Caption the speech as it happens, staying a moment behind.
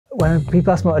When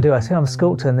people ask me what I do, I say I'm a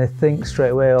sculptor, and they think straight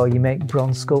away, oh, you make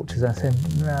bronze sculptures. I say,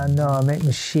 no, I make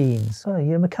machines. Oh,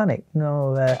 you're a mechanic?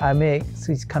 No, I make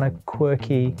these kind of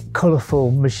quirky, colourful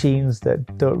machines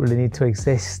that don't really need to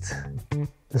exist.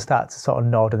 They start to sort of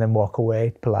nod and then walk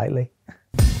away politely.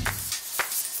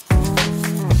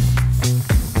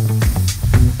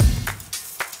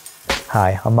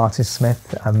 Hi, I'm Martin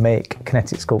Smith. I make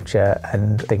kinetic sculpture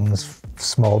and things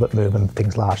small that move and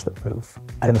things large that move.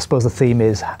 And I suppose the theme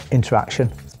is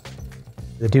interaction.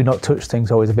 The do not touch thing's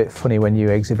always a bit funny when you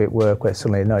exhibit work where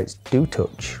suddenly, no, it's do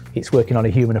touch. It's working on a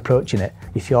human approaching it.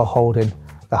 If you're holding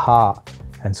the heart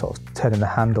and sort of turning the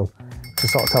handle to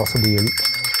sort of tell somebody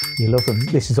you love them,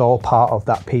 this is all part of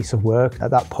that piece of work.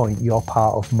 At that point, you're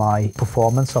part of my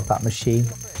performance of that machine.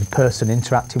 The person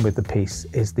interacting with the piece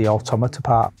is the automata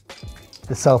part.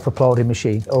 The self-applauding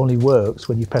machine only works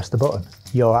when you press the button.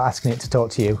 You're asking it to talk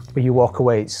to you. When you walk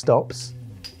away, it stops.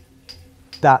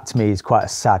 That, to me, is quite a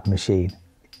sad machine.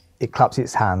 It claps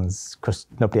its hands because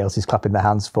nobody else is clapping their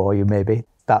hands for you, maybe.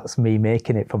 That's me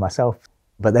making it for myself.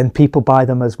 But then people buy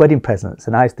them as wedding presents,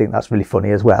 and I think that's really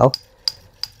funny as well.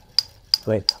 I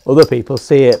mean, other people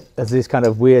see it as this kind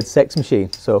of weird sex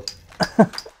machine, so.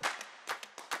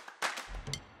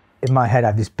 In my head, I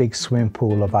have this big swimming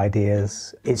pool of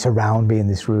ideas. It's around me in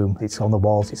this room. It's on the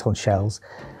walls, it's on shelves.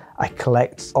 I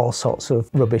collect all sorts of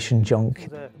rubbish and junk.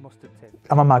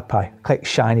 I'm a magpie. I collect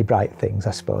shiny, bright things,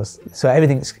 I suppose. So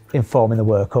everything's informing the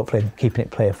work, hopefully keeping it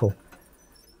playful.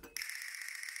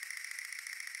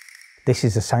 This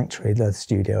is a sanctuary, the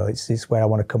studio. It's where I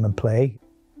want to come and play.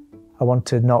 I want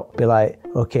to not be like,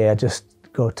 okay, I just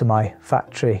go to my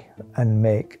factory and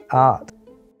make art.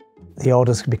 The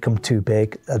orders can become too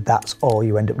big, that's all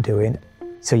you end up doing.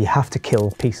 So you have to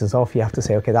kill pieces off, you have to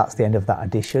say, okay, that's the end of that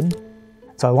edition.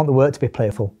 So I want the work to be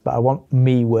playful, but I want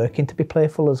me working to be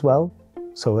playful as well.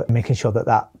 So making sure that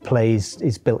that play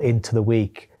is built into the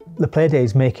week. The play day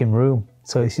is making room.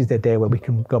 So this is the day where we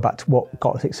can go back to what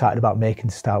got us excited about making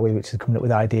to start with, which is coming up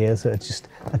with ideas that are just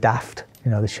a daft.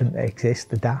 You know, they shouldn't exist,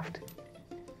 they're daft.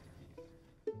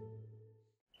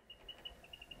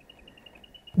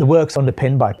 The work's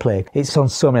underpinned by play. It's on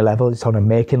so many levels. It's on a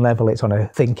making level, it's on a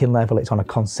thinking level, it's on a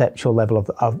conceptual level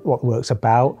of what the work's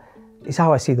about. It's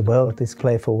how I see the world, this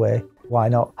playful way. Why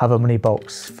not have a money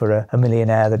box for a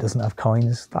millionaire that doesn't have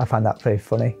coins? I find that very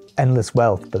funny. Endless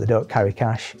wealth, but they don't carry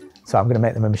cash. So I'm going to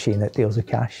make them a machine that deals with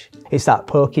cash. It's that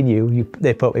poking you,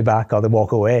 they poke me back or they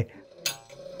walk away.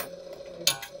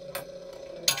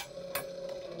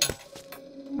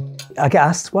 I get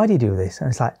asked, why do you do this? And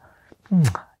it's like,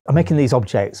 I'm making these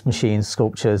objects, machines,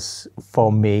 sculptures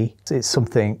for me. It's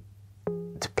something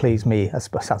to please me. I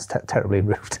suppose that's terribly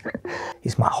rude.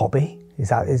 It's my hobby. Is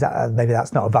that maybe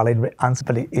that's not a valid answer,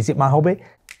 but is it my hobby?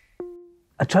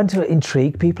 I'm trying to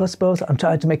intrigue people, I suppose. I'm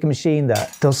trying to make a machine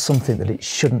that does something that it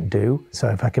shouldn't do. So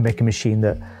if I can make a machine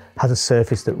that has a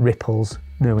surface that ripples,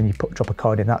 you know, when you drop a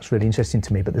coin in, that's really interesting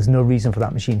to me, but there's no reason for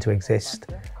that machine to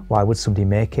exist. Why would somebody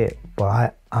make it?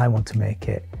 Well, I want to make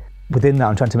it. Within that,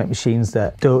 I'm trying to make machines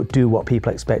that don't do what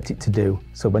people expect it to do.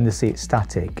 So when they see it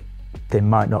static, they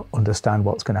might not understand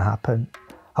what's going to happen.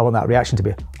 I want that reaction to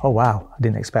be, oh wow, I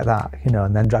didn't expect that, you know,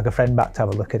 and then drag a friend back to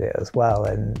have a look at it as well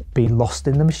and be lost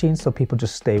in the machine so people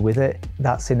just stay with it.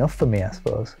 That's enough for me, I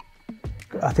suppose.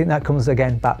 I think that comes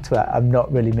again back to I'm not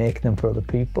really making them for other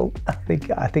people. I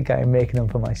think I am making them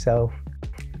for myself.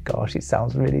 Gosh, it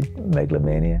sounds really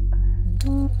megalomania.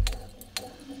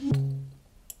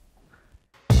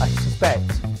 I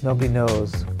suspect nobody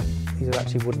knows these are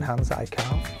actually wooden hands that I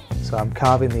carve. So I'm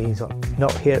carving these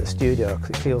not here at the studio because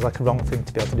it feels like a wrong thing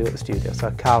to be able to do at the studio, so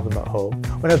I carve them at home.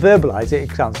 When I verbalise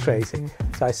it, it sounds crazy.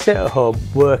 So I sit at home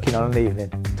working on an evening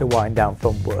to wind down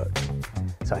from work.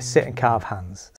 So I sit and carve hands.